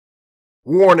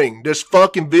Warning, this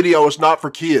fucking video is not for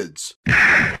kids.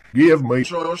 Give me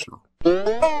sauce.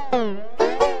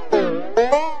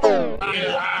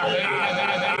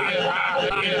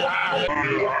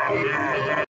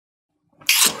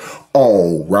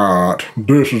 Alright,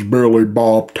 this is Billy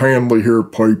Bob Tanley here,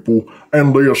 people,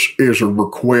 and this is a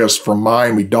request from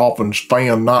Miami Dolphins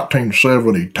fan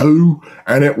 1972,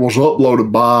 and it was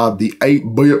uploaded by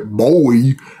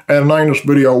The8BitBoy, and the name of this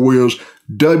video is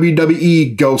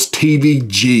WWE Goes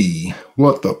TVG.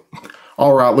 What the?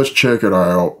 Alright, let's check it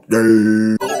out.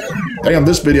 Damn,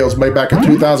 this video was made back in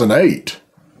 2008.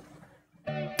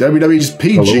 WWE's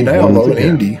PG now, though,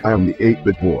 in indie. I am the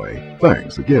 8BitBoy.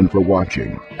 Thanks again for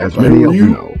watching. As many of you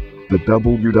know, the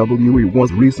WWE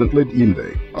was recently in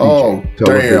the Oh,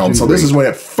 damn. So this is when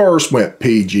it first went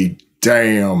PG.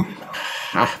 Damn.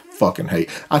 I fucking hate.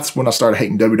 That's when I started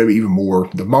hating WWE even more.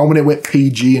 The moment it went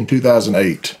PG in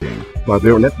 2008. By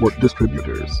their network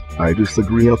distributors. I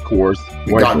disagree, of course.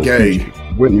 It got gay.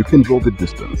 When you control the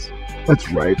distance.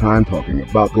 That's right, I'm talking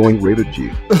about going rated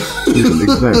G. Here's an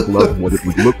example of what it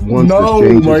would look once the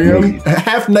change is made.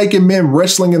 Half-naked men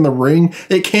wrestling in the ring,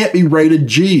 it can't be rated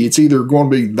G. It's either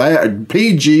going to be that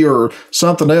PG or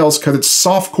something else, because it's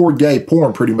softcore gay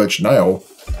porn pretty much now.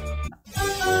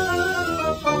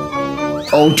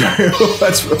 Oh damn,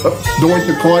 that's Doink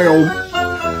the Clown.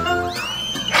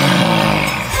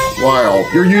 Wow,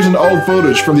 you're using old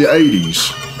footage from the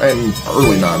 80s and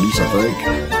early 90s, I think.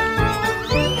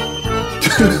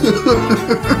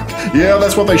 Yeah,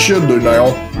 that's what they should do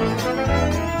now.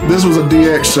 This was a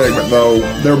DX segment, though.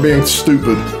 They're being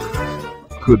stupid.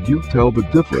 Could you tell the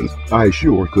difference? I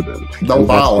sure couldn't. No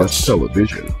violence. That's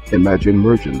television. Imagine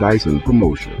merchandise and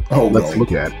promotion. Oh, let's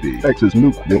look at the X's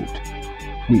new quote.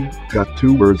 We got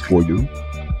two words for you.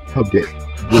 Hug it.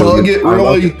 Hug it,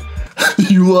 really?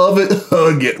 You love it?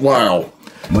 Hug it. Wow.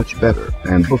 Much better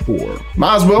than before.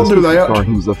 Might as well do that. The star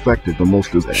who's affected the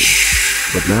most is Edge.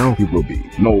 But now he will be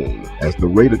known as the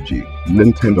Rated G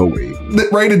Nintendo Wii. The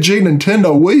Rated G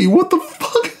Nintendo Wii? What the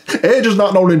fuck? Edge is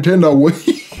not no Nintendo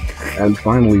Wii. And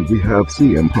finally, we have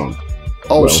CM Punk.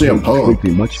 Oh, well, CM Punk.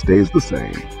 Pretty much stays the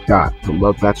same. Got to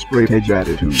love that straight edge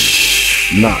attitude.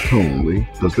 Not only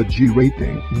does the G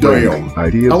rating damn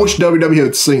ideas, I wish WWE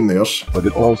had seen this, but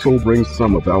it also brings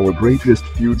some of our greatest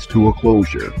feuds to a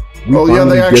closure. Oh yeah,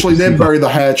 they actually did bury the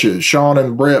hatchet. Sean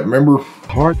and Brett, remember?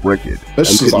 Heartbreaking.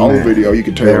 This is an old video, you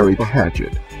can tell. Bury the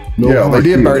hatchet. No, yeah, they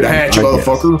did bury the hatchet,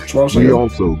 motherfucker. That's what I'm saying. We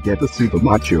also get to see the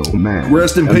Macho Man.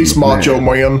 Rest in peace, Macho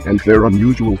Man. And their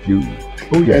unusual feud.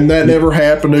 Oh yeah. And that never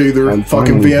happened either. And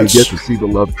fucking Vince. We get to see the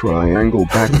love triangle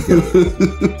back together.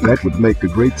 That would make a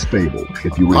great stable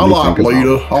if you really I like think Lita.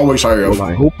 about it. Always have. Well,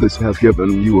 I hope this has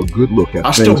given you a good look at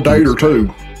I still date her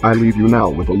too. I leave you now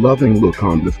with a loving look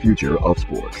on the future of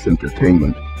sports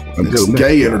entertainment. Until it's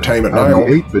gay entertainment now.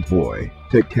 I'm the 8BitBoy.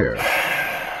 Take care.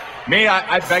 Me,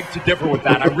 I beg to differ with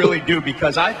that. I really do,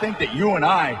 because I think that you and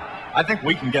I think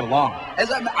we can get along.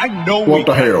 As I know what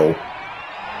the hell?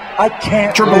 I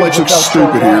can't. Triple H looks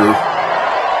stupid here.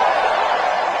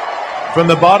 From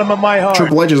the bottom of my heart.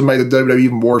 Triple H has made the WWE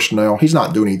even worse now. He's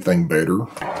not doing anything better.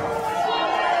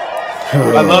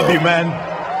 I love you, man.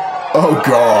 Oh,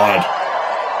 God.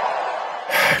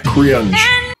 Cringe.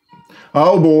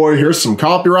 Oh, boy. Here's some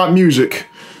copyright music.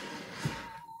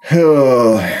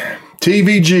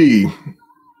 TVG.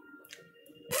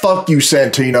 Fuck you,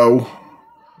 Santino.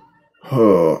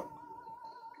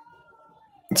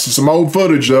 This is some old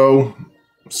footage, though.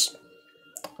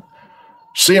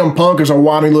 CM Punk is a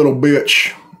whiny little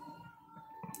bitch.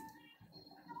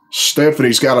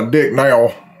 Stephanie's got a dick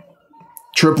now.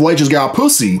 Triple H has got a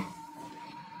pussy.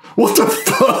 What the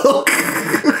fuck?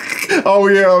 Oh,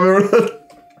 yeah, I remember that.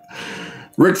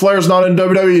 Ric Flair's not in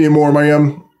WWE anymore,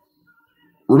 man.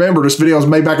 Remember, this video was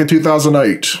made back in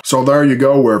 2008. So there you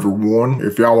go, everyone.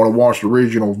 If y'all want to watch the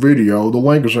original video, the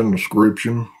link is in the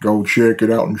description. Go check it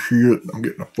out and shit. I'm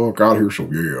getting the fuck out of here, so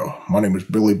yeah. My name is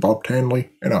Billy Bob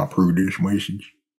Tanley, and I approve this message.